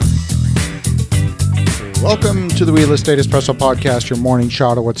Welcome to the Real Estate Espresso Podcast, your morning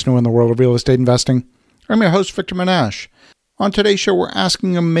shot of what's new in the world of real estate investing. I'm your host, Victor Menashe. On today's show, we're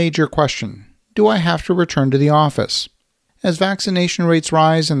asking a major question. Do I have to return to the office? As vaccination rates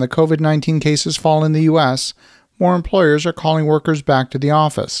rise and the COVID-19 cases fall in the U.S., more employers are calling workers back to the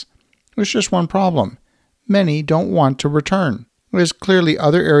office. There's just one problem. Many don't want to return. There's clearly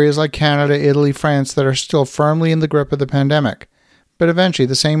other areas like Canada, Italy, France that are still firmly in the grip of the pandemic. But eventually,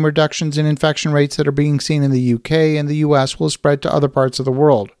 the same reductions in infection rates that are being seen in the UK and the US will spread to other parts of the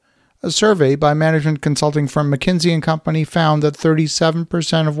world. A survey by management consulting firm McKinsey & Company found that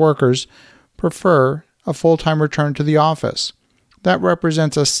 37% of workers prefer a full-time return to the office. That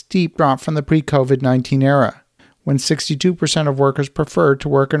represents a steep drop from the pre-COVID-19 era, when 62% of workers preferred to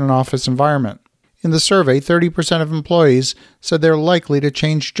work in an office environment. In the survey, 30% of employees said they're likely to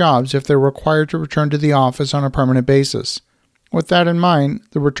change jobs if they're required to return to the office on a permanent basis. With that in mind,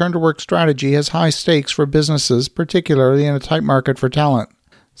 the return-to-work strategy has high stakes for businesses, particularly in a tight market for talent.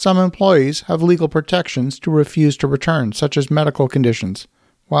 Some employees have legal protections to refuse to return, such as medical conditions,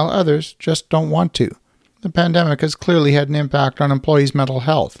 while others just don't want to. The pandemic has clearly had an impact on employees' mental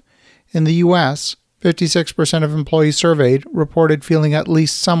health. In the U.S., 56% of employees surveyed reported feeling at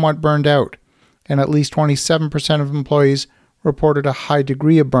least somewhat burned out, and at least 27% of employees reported a high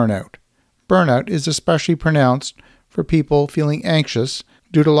degree of burnout. Burnout is especially pronounced for people feeling anxious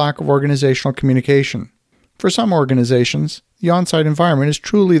due to lack of organizational communication. For some organizations, the on-site environment is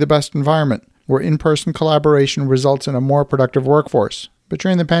truly the best environment, where in-person collaboration results in a more productive workforce. But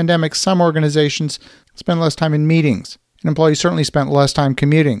during the pandemic, some organizations spend less time in meetings, and employees certainly spent less time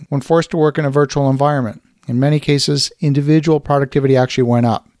commuting when forced to work in a virtual environment. In many cases, individual productivity actually went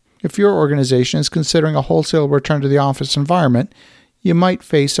up. If your organization is considering a wholesale return to the office environment, you might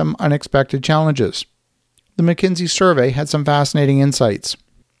face some unexpected challenges. The McKinsey survey had some fascinating insights.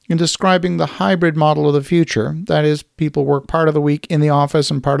 In describing the hybrid model of the future, that is, people work part of the week in the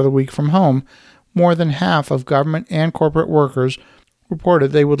office and part of the week from home, more than half of government and corporate workers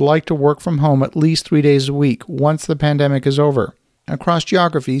reported they would like to work from home at least 3 days a week once the pandemic is over. Across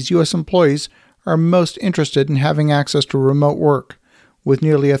geographies, U.S. employees are most interested in having access to remote work, with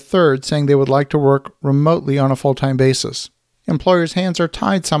nearly a third saying they would like to work remotely on a full-time basis. Employers' hands are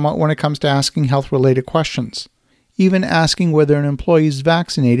tied somewhat when it comes to asking health-related questions. Even asking whether an employee is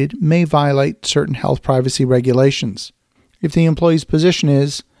vaccinated may violate certain health privacy regulations. If the employee's position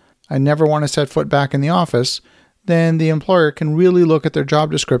is, I never want to set foot back in the office, then the employer can really look at their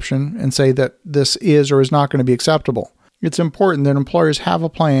job description and say that this is or is not going to be acceptable. It's important that employers have a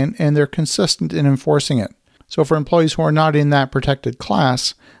plan and they're consistent in enforcing it. So for employees who are not in that protected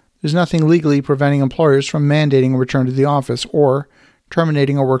class, there's nothing legally preventing employers from mandating a return to the office or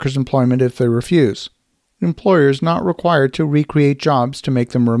terminating a worker's employment if they refuse. The employer is not required to recreate jobs to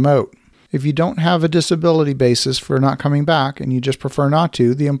make them remote. If you don't have a disability basis for not coming back and you just prefer not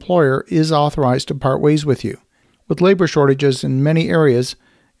to, the employer is authorized to part ways with you. With labor shortages in many areas,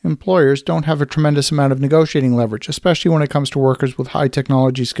 employers don't have a tremendous amount of negotiating leverage, especially when it comes to workers with high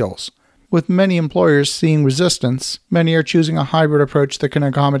technology skills. With many employers seeing resistance, many are choosing a hybrid approach that can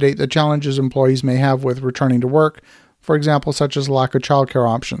accommodate the challenges employees may have with returning to work, for example, such as lack of childcare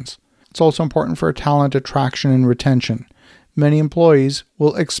options. It's also important for talent attraction and retention. Many employees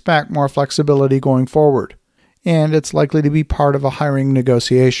will expect more flexibility going forward, and it's likely to be part of a hiring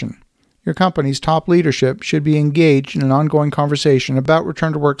negotiation. Your company's top leadership should be engaged in an ongoing conversation about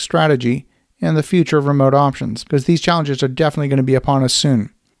return-to-work strategy and the future of remote options, because these challenges are definitely going to be upon us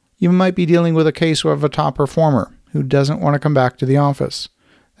soon. You might be dealing with a case of a top performer who doesn't want to come back to the office.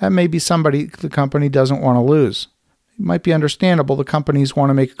 That may be somebody the company doesn't want to lose. It might be understandable the companies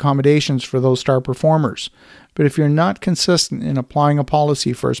want to make accommodations for those star performers, but if you're not consistent in applying a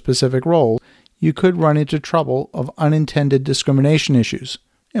policy for a specific role, you could run into trouble of unintended discrimination issues.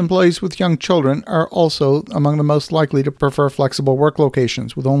 Employees with young children are also among the most likely to prefer flexible work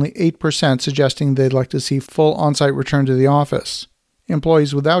locations, with only 8% suggesting they'd like to see full on-site return to the office.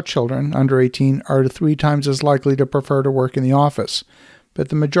 Employees without children under 18 are 3 times as likely to prefer to work in the office, but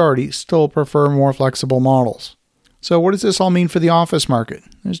the majority still prefer more flexible models. So what does this all mean for the office market?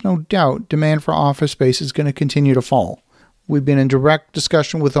 There's no doubt demand for office space is going to continue to fall. We've been in direct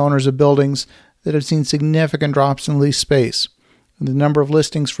discussion with owners of buildings that have seen significant drops in lease space. The number of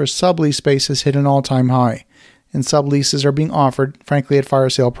listings for sublease space has hit an all-time high, and subleases are being offered, frankly, at fire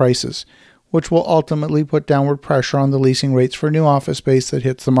sale prices, which will ultimately put downward pressure on the leasing rates for new office space that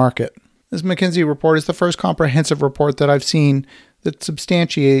hits the market. This McKinsey report is the first comprehensive report that I've seen that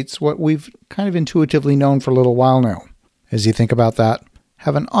substantiates what we've kind of intuitively known for a little while now. As you think about that,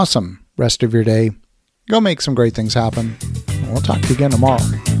 have an awesome rest of your day. Go make some great things happen. We'll talk to you again tomorrow.